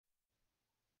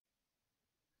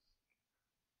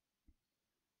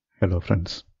Hello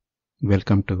friends,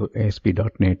 welcome to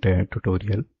ASP.NET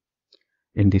tutorial.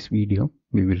 In this video,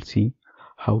 we will see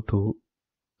how to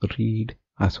read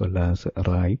as well as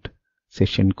write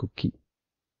session cookie.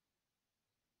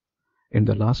 In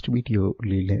the last video,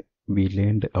 we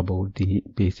learned about the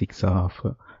basics of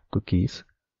cookies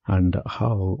and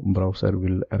how browser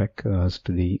will request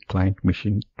the client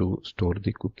machine to store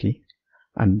the cookie,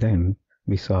 and then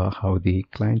we saw how the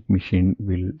client machine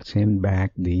will send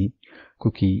back the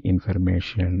cookie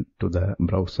information to the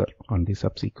browser on the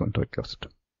subsequent request.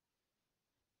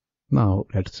 Now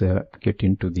let's get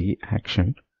into the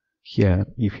action. Here,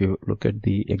 if you look at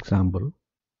the example,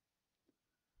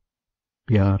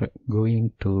 we are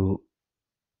going to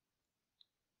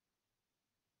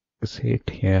set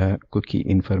here cookie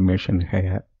information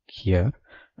here,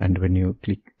 and when you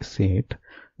click set,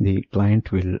 the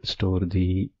client will store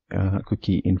the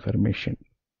cookie information,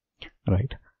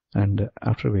 right? And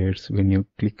afterwards, when you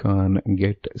click on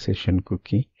get session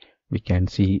cookie, we can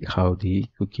see how the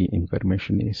cookie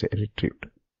information is retrieved.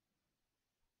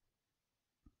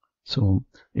 So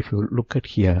if you look at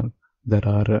here, there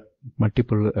are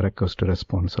multiple request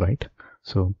response, right?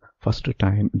 So first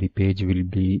time the page will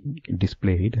be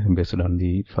displayed based on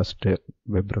the first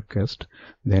web request.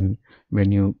 Then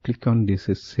when you click on this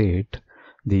set,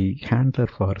 the handler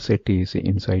for set is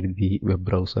inside the web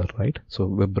browser, right? So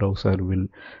web browser will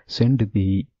send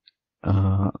the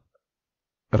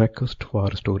request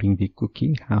for storing the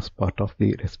cookie as part of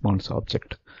the response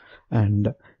object.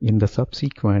 And in the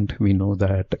subsequent, we know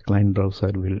that client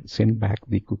browser will send back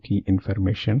the cookie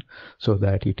information so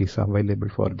that it is available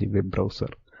for the web browser.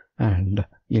 And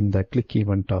in the click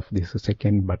event of this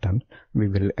second button, we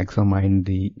will examine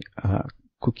the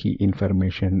cookie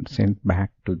information sent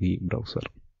back to the browser.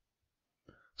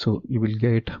 So you will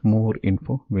get more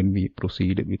info when we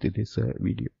proceed with this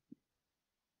video.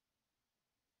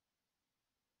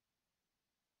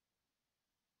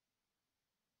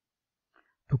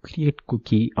 To create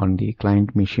cookie on the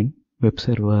client machine, web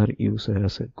server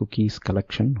uses cookies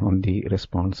collection on the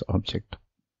response object.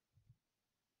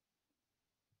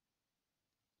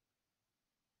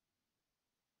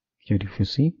 Here if you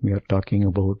see, we are talking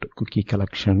about cookie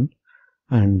collection,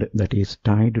 and that is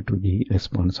tied to the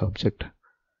response object.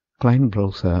 Client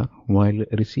browser, while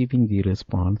receiving the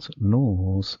response,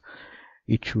 knows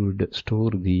it should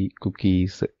store the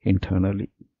cookies internally,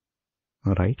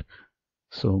 right?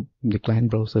 So the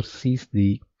client browser sees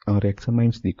or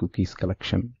examines the cookies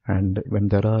collection, and when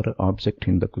there are objects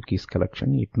in the cookies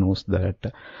collection, it knows that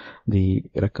the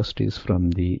request is from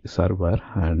the server,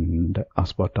 and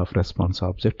as part of response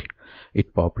object,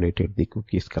 it populated the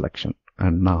cookies collection,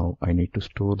 and now I need to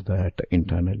store that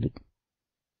internally.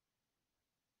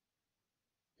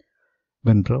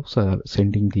 When browser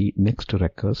sending the next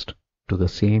request to the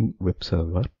same web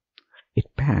server, it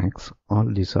packs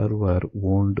all the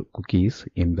server-owned cookies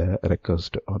in the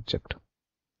request object.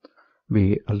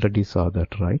 We already saw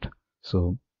that, right?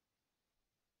 So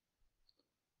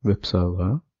web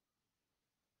server,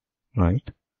 right?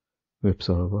 Web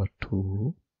server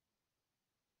 2.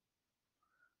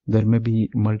 There may be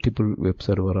multiple web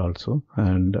server also,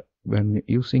 and when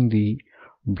using the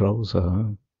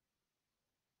browser,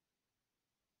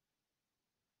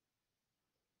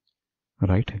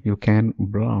 right, you can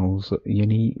browse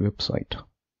any website.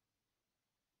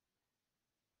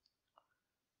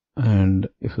 And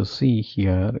if you see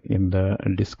here in the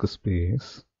disk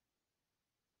space,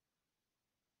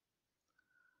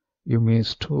 you may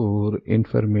store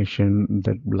information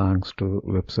that belongs to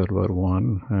web server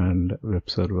 1 and web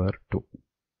server 2.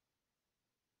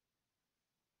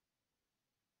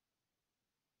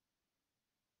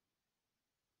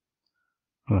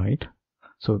 Right?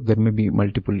 So there may be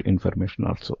multiple information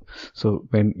also. So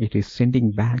when it is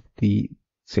sending back the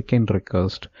second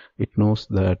request, it knows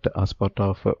that as part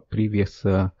of previous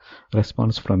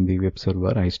response from the web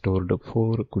server, I stored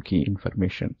 4 cookie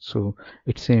information. So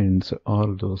it sends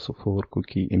all those 4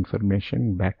 cookie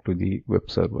information back to the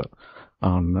web server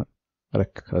on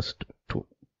request 2.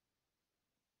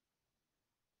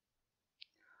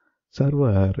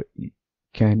 Server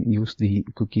can use the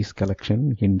cookies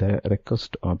collection in the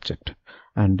request object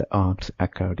and acts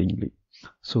accordingly.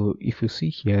 So if you see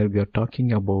here, we are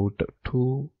talking about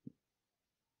 2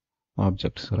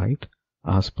 objects, right?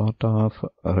 As part of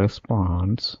a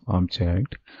response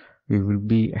object, we will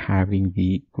be having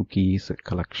the cookies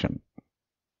collection.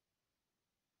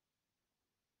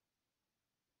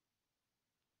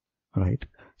 Right?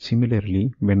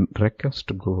 Similarly, when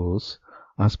request goes,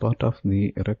 as part of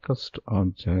the request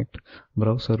object,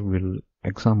 browser will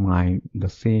examine the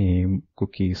same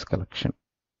cookies collection,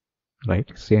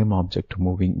 right? Same object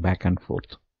moving back and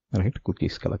forth. right?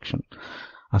 Cookies collection.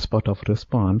 As part of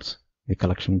response, the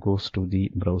collection goes to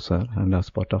the browser, and as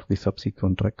part of the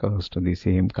subsequent request, the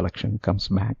same collection comes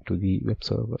back to the web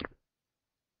server.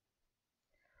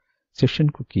 Session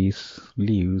cookies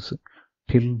lives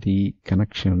till the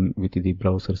connection with the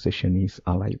browser session is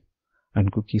alive,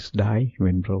 and cookies die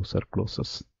when browser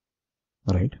closes.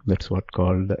 Right? That's what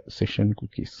called session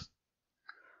cookies.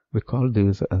 We call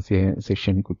this as a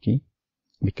session cookie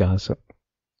because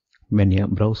when a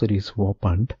browser is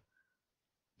opened,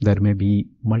 there may be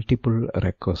multiple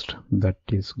requests that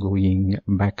is going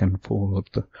back and forth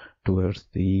towards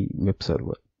the web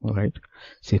server, right?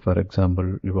 Say for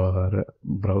example, you are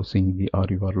browsing or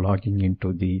you are logging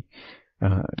into the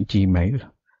Gmail.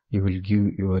 You will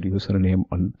give your username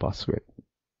and password,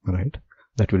 right?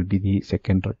 That will be the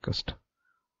second request.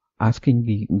 Asking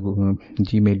the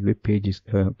Gmail web page is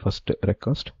the first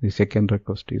request. The second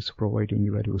request is providing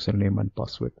your username and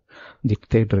password. The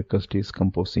third request is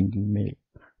composing the mail.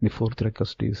 The fourth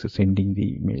request is sending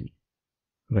the email,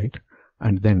 right?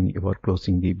 And then you are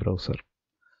closing the browser.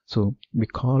 So we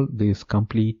call this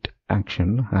complete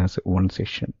action as one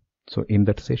session. So in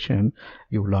that session,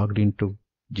 you logged into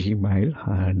Gmail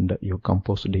and you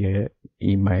composed a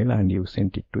email and you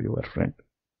sent it to your friend,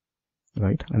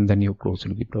 right? And then you closed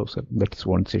the browser. That's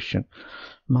one session.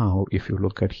 Now, if you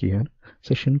look at here,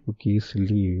 session cookies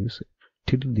leaves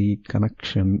till the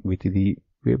connection with the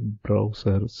web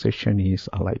browser session is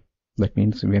alive. That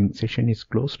means when session is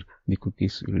closed, the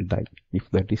cookies will die.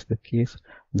 If that is the case,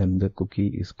 then the cookie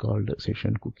is called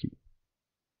session cookie.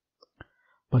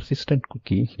 Persistent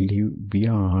cookie live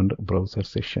beyond browser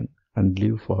session and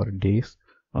live for days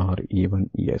or even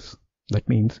years. That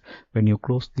means when you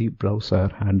close the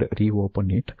browser and reopen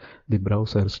it, the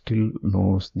browser still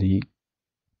knows the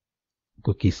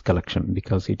cookies collection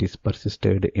because it is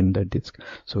persisted in the disk,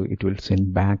 so it will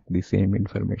send back the same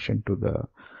information to the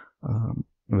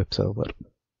web server.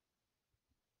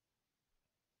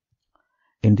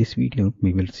 In this video,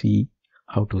 we will see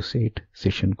how to set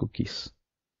session cookies.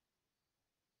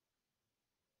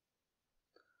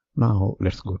 Now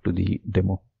let's go to the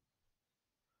demo.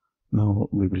 Now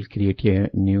we will create a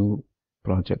new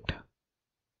project.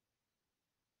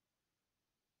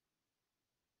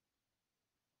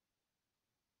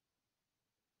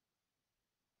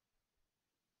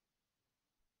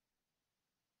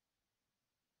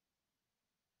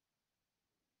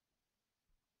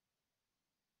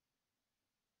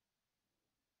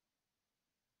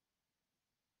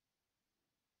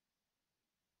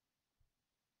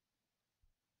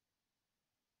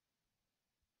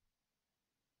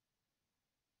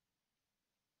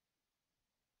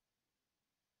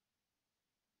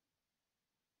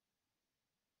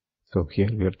 So here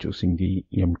we are choosing the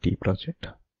empty project.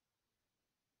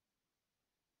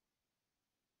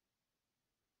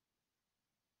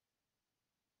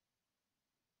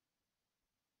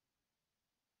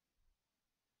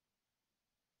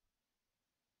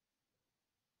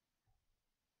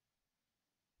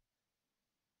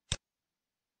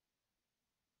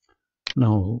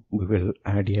 Now we will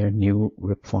add a new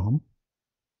web form.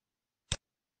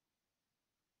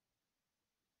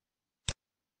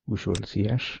 Visual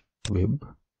CH web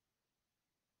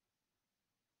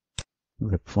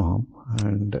form,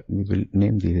 and we will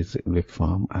name this web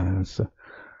form as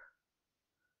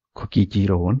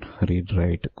cookie01 read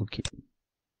write cookie.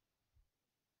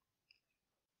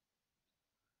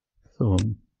 So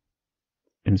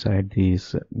inside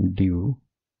this div,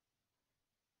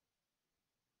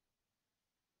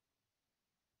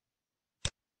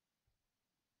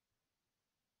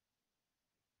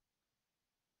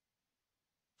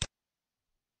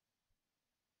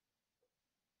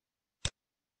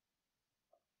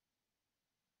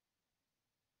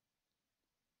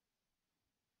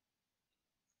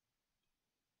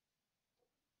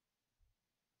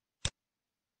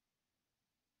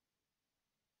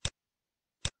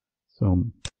 so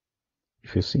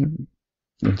if you see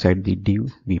inside the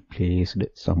div, we placed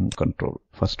some control.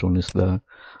 First one is the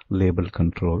label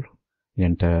control,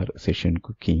 enter session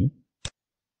cookie,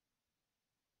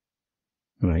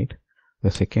 right? The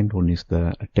second one is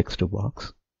the text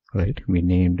box, right? We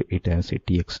named it as a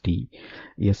txt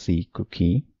se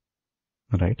cookie,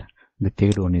 right? The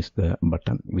third one is the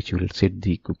button, which will set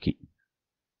the cookie.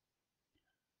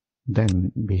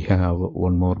 Then we have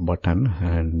one more button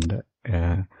and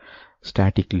a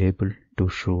static label to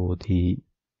show the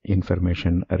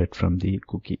information read from the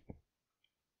cookie.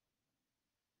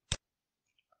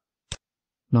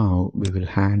 Now we will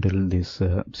handle this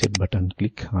set button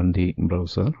click on the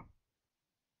browser.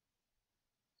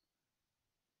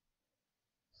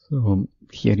 So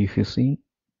here if you see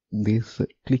this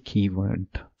click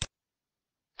event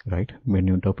right? When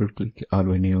you double click or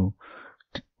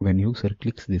when user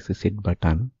clicks this set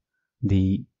button,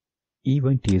 the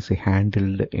event is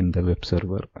handled in the web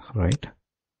server, right?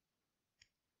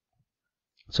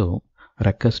 So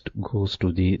request goes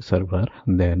to the server,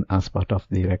 then as part of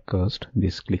the request,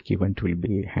 this click event will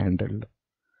be handled.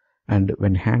 And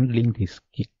when handling this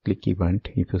click event,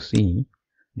 if you see,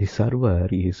 the server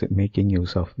is making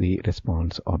use of the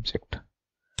response object.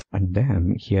 And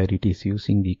then here it is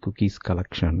using the cookies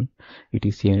collection. It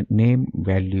is a name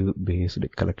value based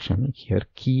collection. Here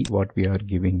key what we are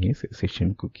giving is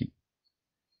session cookie,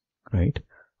 right?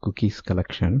 Cookies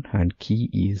collection and key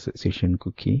is session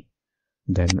cookie.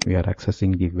 Then we are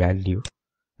accessing the value,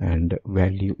 and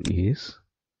value is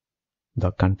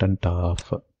the content of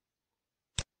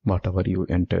whatever you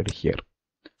entered here.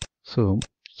 So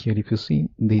here if you see,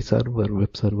 the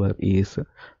web server is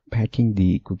packing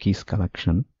the cookies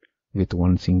collection with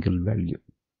one single value,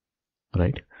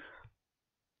 right?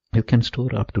 You can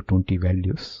store up to 20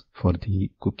 values for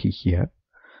the cookie here.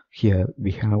 Here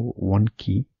we have one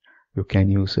key. You can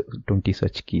use 20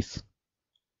 such keys.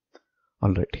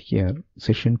 Alright, here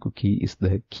session cookie is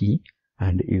the key,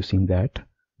 and using that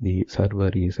the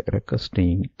server is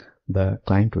requesting the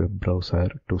client web browser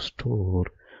to store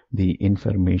the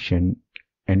information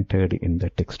entered in the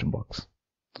text box,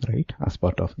 right, as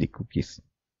part of the cookies.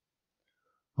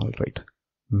 Alright,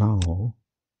 now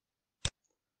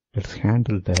let's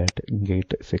handle that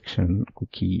get section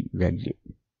cookie value.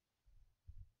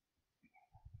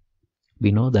 We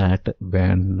know that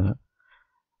when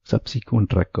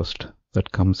subsequent request that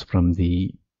comes from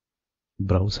the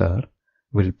browser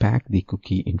will pack the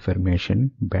cookie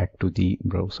information back to the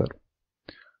browser.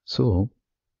 So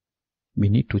we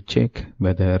need to check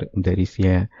whether there is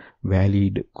a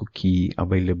valid cookie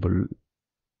available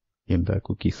in the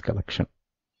cookies collection.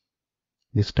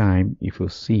 This time, if you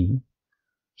see,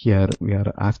 here we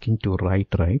are asking to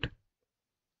write, right?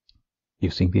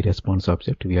 Using the response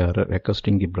object, we are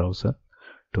requesting the browser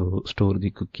to store the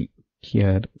cookie.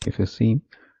 Here, if you see,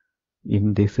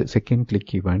 in this second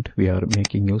click event, we are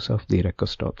making use of the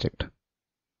request object.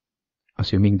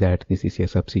 Assuming that this is a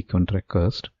subsequent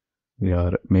request, we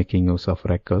are making use of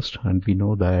request, and we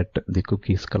know that the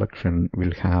cookies collection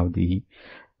will have the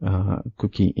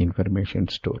cookie information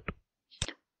stored.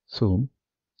 So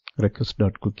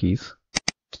request.cookies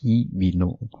key we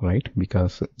know, right?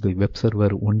 Because the web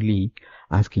server only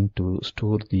asking to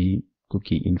store the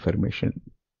cookie information.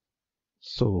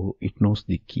 So it knows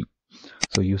the key.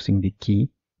 So using the key,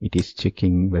 it is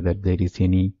checking whether there is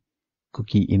any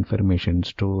cookie information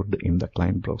stored in the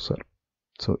client browser.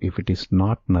 So if it is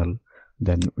not null,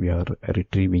 then we are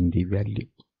retrieving the value,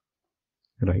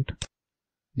 right?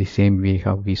 The same way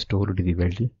how we stored the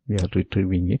value, we are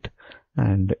retrieving it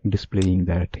and displaying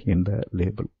that in the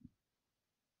label.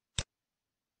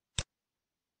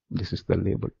 This is the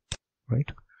label,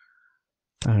 right?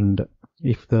 And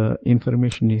if the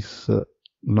information is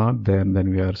not there, then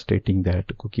we are stating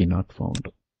that cookie not found,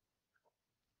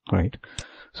 right?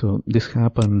 So this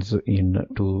happens in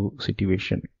two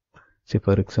situations. Say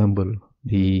for example,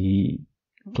 the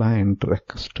client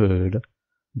requested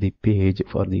the page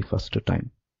for the first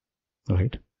time,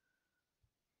 right?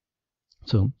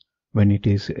 So when it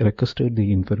is requested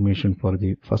the information for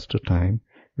the first time,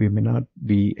 we may not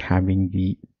be having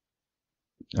the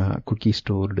cookie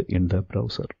stored in the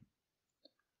browser,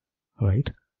 right?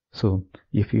 So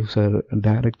if user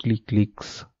directly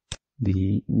clicks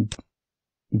the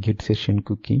get session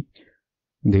cookie,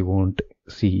 they won't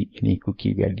see any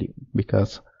cookie value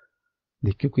because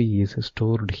the cookie is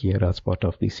stored here as part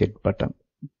of the set button,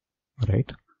 right?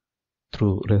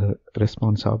 Through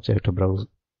response object,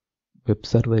 web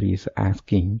server is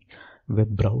asking web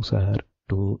browser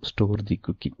to store the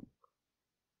cookie,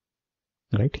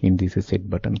 right, in this set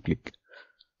button click.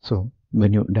 So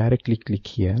when you directly click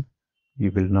here,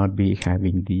 you will not be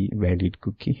having the valid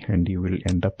cookie and you will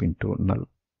end up into null,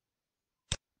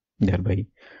 thereby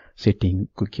setting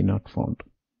cookie not found.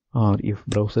 Or if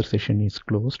browser session is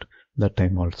closed, that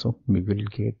time also we will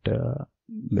get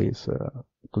this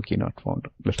cookie not found.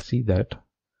 Let's see that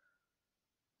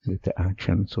with the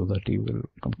action so that you will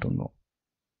come to know.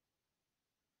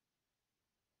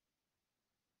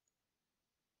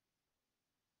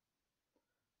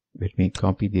 Let me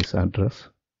copy this address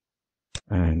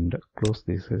and close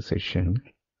this session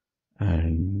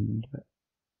and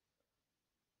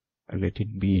let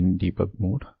it be in debug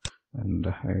mode, and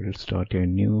I will start a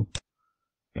new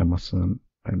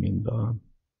the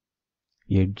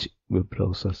Edge web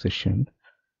browser session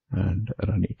and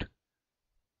run it.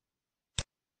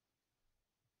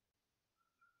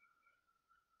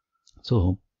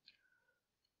 So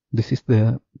This is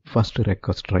the first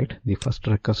request, right? The first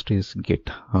request is get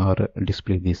or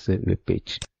display this web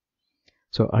page.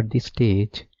 So at this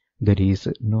stage, there is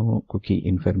no cookie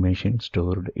information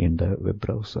stored in the web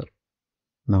browser.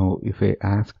 Now, if I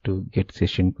ask to get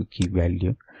session cookie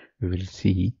value, we will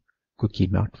see cookie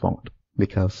not found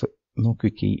because no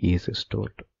cookie is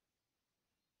stored.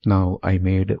 Now, I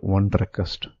made one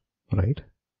request, right?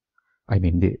 I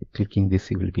mean, clicking this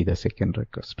will be the second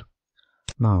request.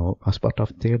 Now, as part of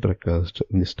third request,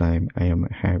 this time I am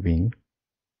having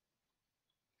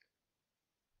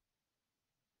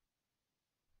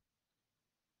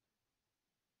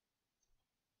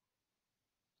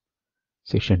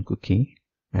session cookie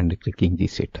and clicking the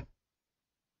set,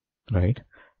 right?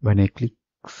 When I click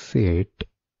set,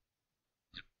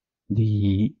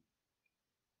 the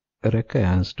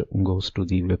request goes to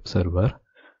the web server,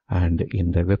 and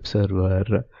in the web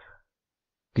server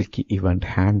click event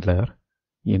handler,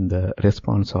 in the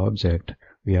response object,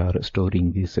 we are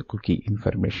storing this cookie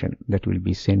information that will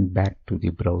be sent back to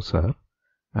the browser,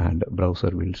 and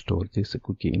browser will store this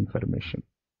cookie information.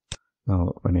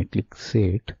 Now, when I click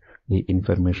set, the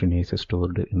information is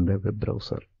stored in the web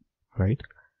browser, right?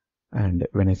 And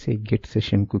when I say get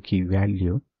session cookie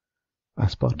value,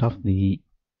 as part of the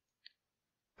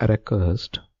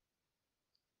request,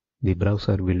 the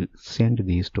browser will send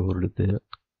the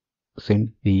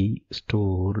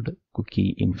stored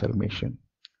cookie information,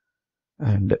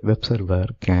 and web server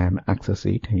can access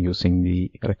it using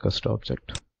the request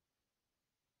object.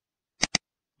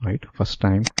 Right? First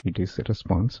time it is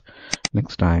response,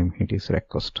 next time it is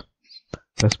request.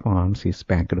 Response is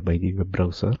packed by the web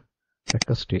browser, packed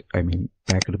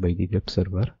by the web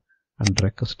server, and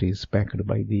request is packed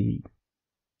by the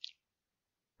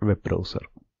web browser.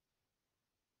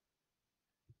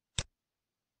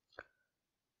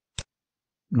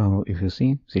 Now if you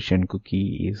see, session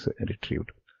cookie is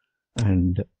retrieved,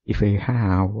 and if I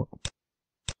have,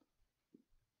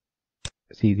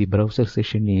 see, the browser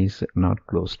session is not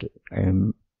closed. I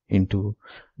am into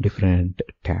different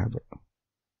tab.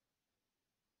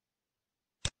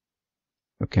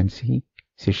 You can see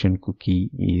session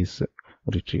cookie is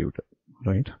retrieved,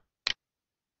 right?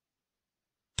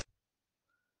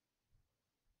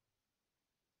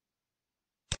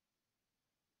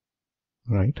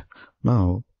 Right.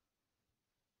 Now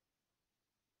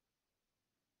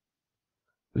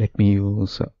let me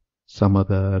use some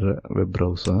other web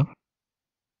browser.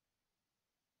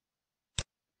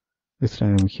 This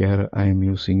time here I am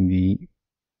using the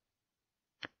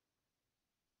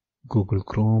Google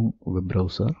Chrome web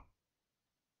browser.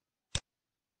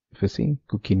 If you see,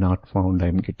 cookie not found, I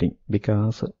am getting,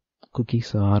 because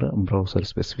cookies are browser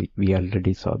specific. We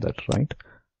already saw that, right?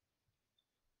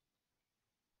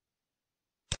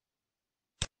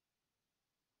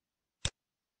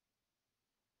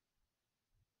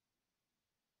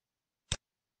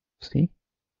 See?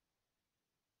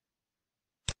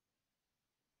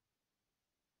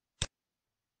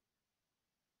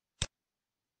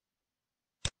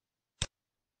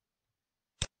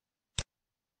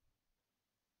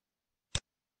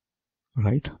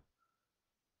 Right?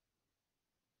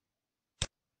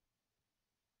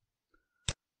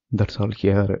 That's all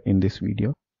here in this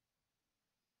video.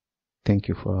 Thank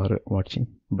you for watching.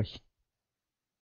 Bye.